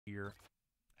here.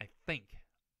 I think.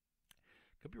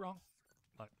 Could be wrong.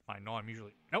 But I know I'm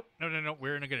usually... Nope. No, no, no.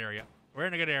 We're in a good area. We're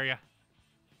in a good area.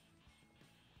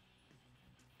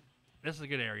 This is a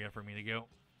good area for me to go.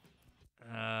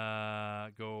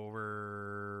 Go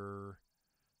over...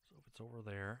 So if it's over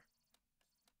there...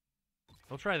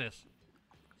 We'll try this.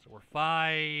 So we're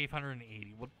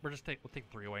 580. We'll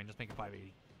take 3 away and just make it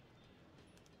 580.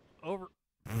 Over...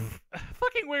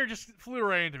 Fucking weird just flew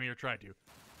right into me or tried to.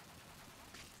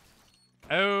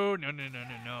 Oh, no, no, no,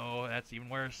 no, no. That's even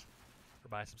worse. We're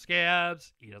buying some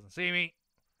scabs. He doesn't see me.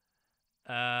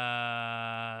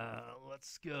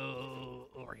 Let's go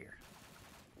over here.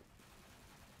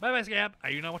 Bye-bye, scab.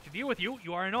 I do not want to deal with you.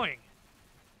 You are annoying.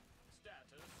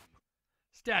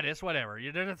 Status, whatever.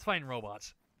 That's fine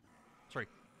robots. Sorry,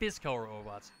 Bisco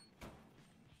robots.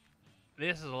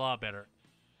 This is a lot better.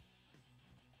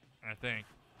 I think.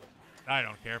 I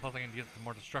don't care. Plus I can get some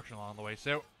more destruction along the way,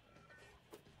 so...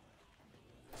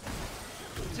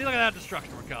 See, look at that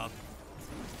destruction we're causing.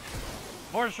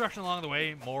 More destruction along the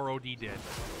way, more OD dead.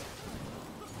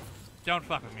 Don't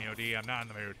fuck with me, OD. I'm not in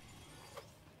the mood.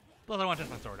 Plus, I want to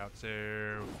test my sword out,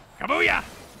 so... Kabooyah!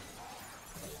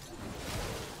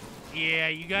 Yeah,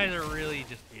 you guys are really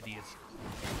just idiots.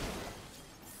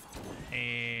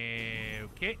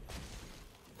 Okay.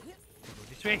 Go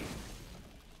this way.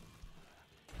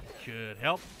 Should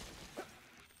help.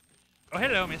 Oh,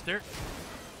 hello, mister.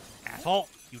 Asshole.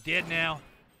 You dead now.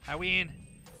 I win.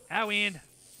 I win.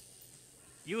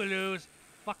 You lose.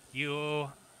 Fuck you,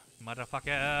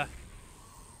 motherfucker.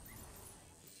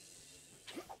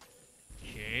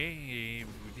 Okay,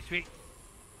 this way.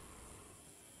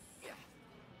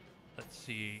 Let's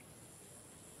see.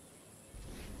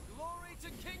 Glory to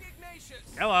King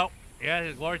Ignatius. Hello.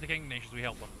 Yeah, glory to King Ignatius. We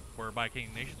helped them. We're by King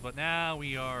Ignatius, but now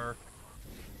we are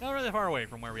not really far away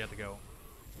from where we have to go.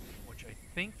 Which I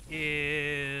think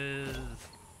is...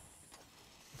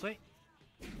 This way?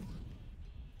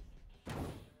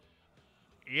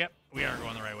 Yep, we are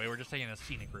going the right way. We're just taking a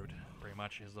scenic route, pretty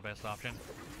much, is the best option.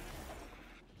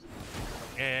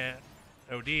 Yeah,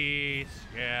 OD,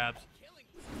 scabs.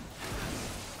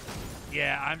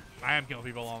 Yeah, I am killing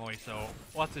people along the way, so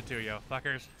what's it to you,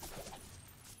 fuckers?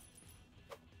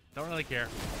 Don't really care.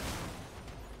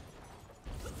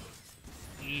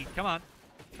 Come on.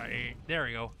 Right, there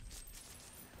we go.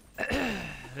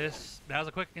 That was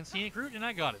a quick and scenic route, and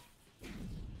I got it.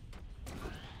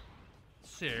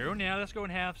 So now let's go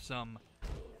and have some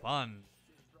fun.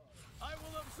 I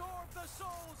will absorb the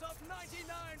souls of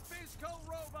 99 physical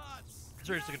robots.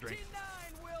 Seriously, take a drink.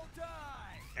 99 will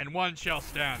die. And one shall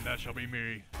stand, that shall be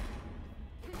me.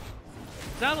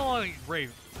 Sounds a lot like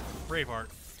Braveheart.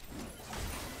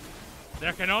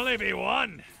 There can only be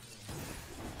one.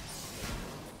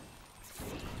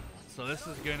 So this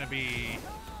is going to be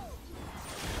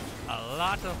a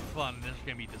lot of fun. There's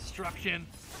going to be destruction,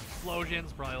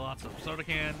 explosions, probably lots of soda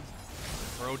cans,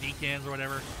 or OD cans or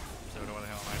whatever. Soda, what the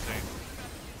hell am I saying?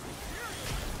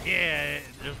 Yeah,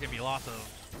 there's going to be lots of...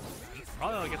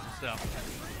 Probably I'll get some stuff.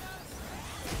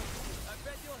 I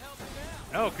bet you'll help me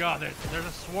now. Oh god, there's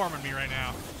a swarm on me right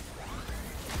now.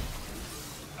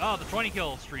 Oh, the 20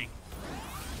 kill streak.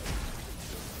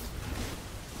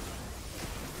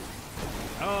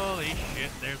 Holy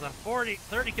shit, there's a 30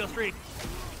 kill streak.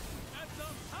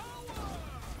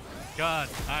 God,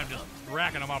 I'm just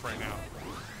racking them up right now.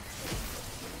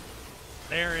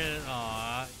 There is,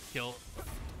 kill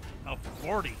a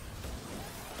 40.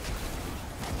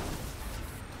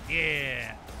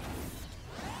 Yeah.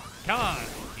 Come on,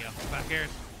 you fuckers.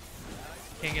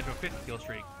 Can't get to a 50 kill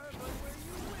streak.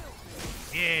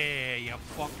 Yeah, you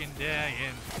fucking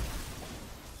dying.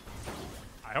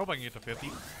 I hope I can get to 50.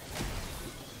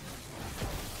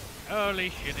 Holy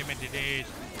shit, I'm into days.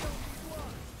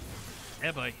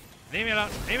 Yeah, boy. Leave me alone.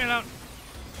 Leave me alone.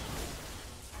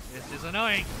 This is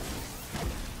annoying.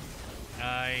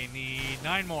 I need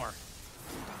 9 more.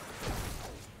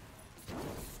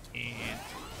 And...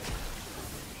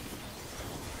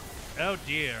 oh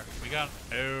dear. We got...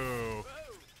 oh.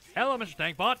 Hello, Mr.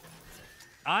 Tankbot.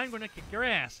 I'm gonna kick your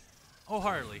ass.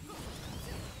 Wholeheartedly.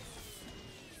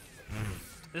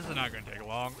 This is not gonna take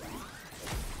long.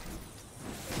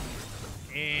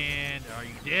 And are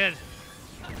you dead?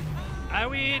 I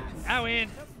win! I win!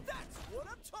 That's what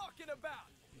I'm talking about.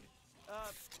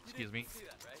 Excuse me. See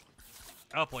that, right?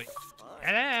 Oh, boy. Fine.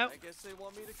 Hello! I guess they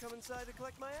want me to come inside to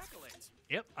collect my accolades.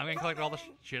 Yep, I'm gonna collect all the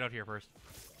shit out here first.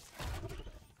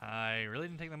 I really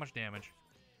didn't take that much damage.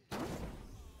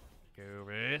 Go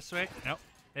this way. Nope.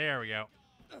 There we go.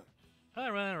 Oh,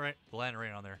 right. Land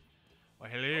right on there. Why,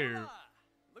 hello. Hola.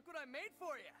 Look what I made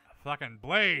for you. A fucking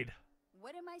blade.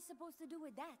 What am I supposed to do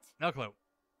with that? No clue.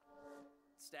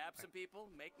 Stab some people,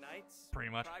 make nights,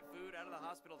 Pretty much. fry food out of the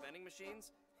hospital vending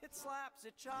machines. It slaps,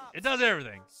 it chops. It does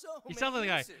everything. So He many sounds like the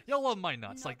guy. uses. You'll love my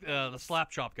nuts, like the slap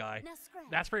chop guy. Now scratch.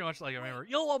 That's pretty much like I remember.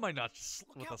 You'll love my nuts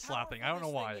Look with how the slap thing. I don't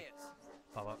know powerful why. this thing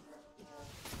is. Pop up.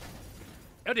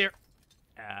 Oh dear.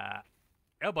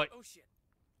 Oh boy. Oh shit.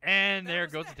 And That there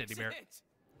was goes the teddy bear. accident.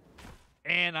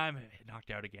 And I'm knocked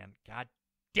out again. God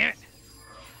damn it.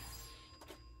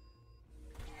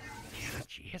 Yeah,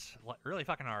 jeez. Really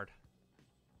fucking hard.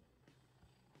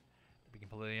 To be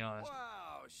completely honest.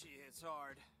 Wow, she hits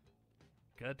hard.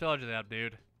 Could have told you that,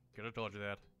 dude. Could have told you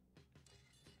that.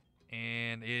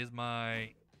 And is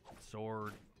my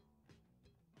sword...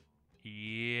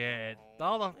 Yeah,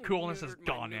 all the coolness is Neutered my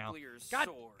gone now. nuclear God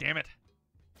sword. damn it.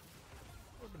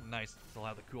 Would have been nice to still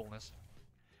have the coolness.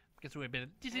 Guess we've been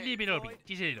just a Hey, little bit Floyd,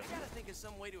 just a little. You gotta think of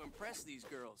some way to impress these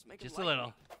girls. Make 'em Just a like little.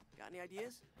 me. Got any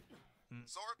ideas?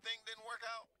 Sword thing didn't work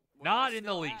out? Well, Not I in the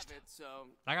still have least. it, so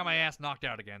I got my ass knocked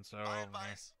out again, so... My eh.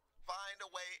 advice, find a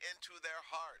way into their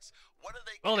hearts. What do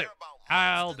they Will do. care about most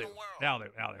I'll in do. the world? I'll do.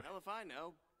 I'll do. hell if I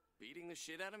know. Beating the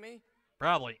shit out of me?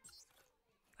 Probably.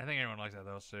 I think everyone likes that,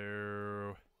 though,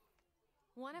 so...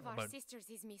 One of our But- sisters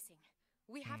is missing.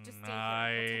 We have to stay here and protect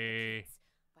the I... kids.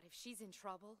 But if she's in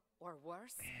trouble, or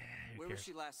worse, Who Where was cares?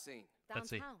 she last seen? Let's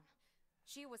see. downtown.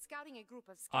 She was scouting a group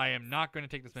of scouts. I am not going to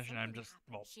take this If mission. I'm something just...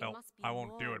 happened, Well, she no, must be I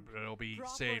won't do it, warned but it'll be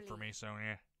saved for properly. me, so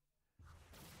yeah.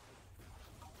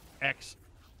 X.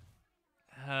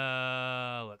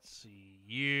 Let's see.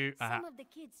 You... Some of the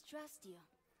kids trust you.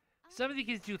 Some of the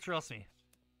kids do trust me.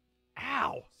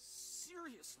 Ow!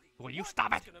 Seriously? Will you what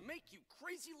stop is it? gonna make you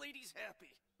crazy ladies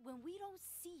happy? When we don't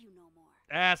see you no more.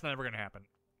 That's never going to happen.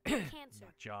 Cancer.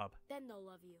 My job. Then they'll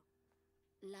love you.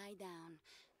 Lie down.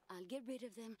 I'll get rid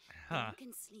of them. Huh. And you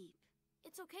can sleep.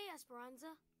 It's okay,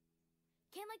 Esperanza.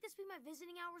 Can't like this be my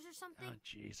visiting hours or something? Oh,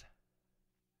 jeez.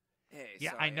 Hey,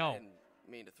 Yeah, sorry, I know. didn't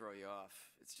mean to throw you off.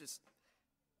 It's just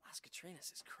Las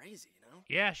Catrinas is crazy, you know?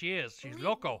 Yeah, she is. She's Believe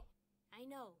loco. I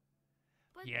know.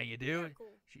 But Yeah, you they're do.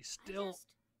 cool. She's I still just-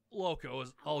 loco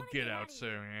as I all wanna get get out, outta so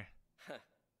here. yeah.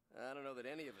 I don't know that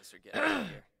any of us are getting out of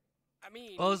here. I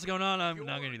mean, Well, this is going on. I'm you're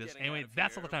not going to do this. getting Anyway, out of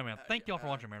that's all the here. time, man. Thank you all for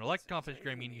watching, man. Like, comment,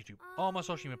 subscribe me on YouTube. All my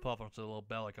social media platforms to the little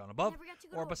bell icon above. Never got to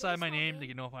go Or to a beside my baseball name game. to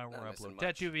get notified when I Not missing upload much.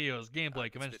 tattoo videos,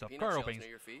 gameplay, convention spit stuff, peanut card shells openings, near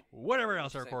your feet. whatever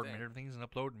else I Same record, thing. made everything's and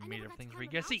upload, and I made never got everything to for you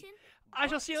climb a guys see. mountain. I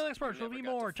shall see you next you part. There'll never be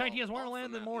got to more fall Chinese off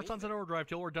Wonderland the and more mountain Sunset either. Overdrive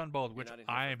till we're done both, which not in here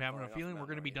I for am having a falling off feeling the we're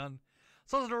going to be mountain, done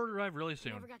Sunset Overdrive really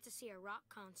soon. Never got to see a rock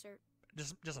concert.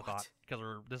 Just a What? thought, because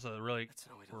That's no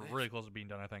way to we're live. really close to being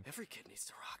done, I think. Every kid needs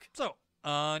to rock. So,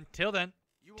 until then,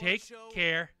 You want a take show?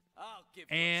 care, I'll give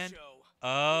you and a show.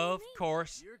 of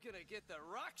course, You're gonna get the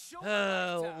rock show of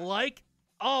a lifetime. like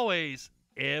always,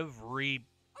 everybody,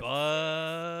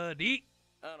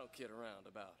 I don't kid around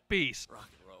about peace. rock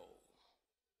and roll.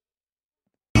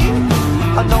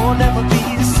 I know I'll never be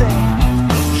the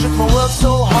same. Shook my world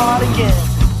so hard again.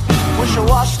 Wish I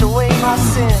washed away my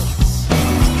sins.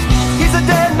 He's a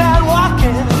dead man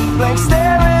walking, blank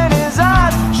stare in his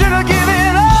eyes. Should've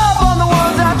given up on the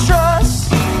ones I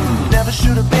trust. Never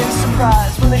should have been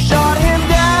surprised when they shot him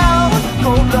down.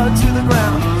 Cold blood to the ground.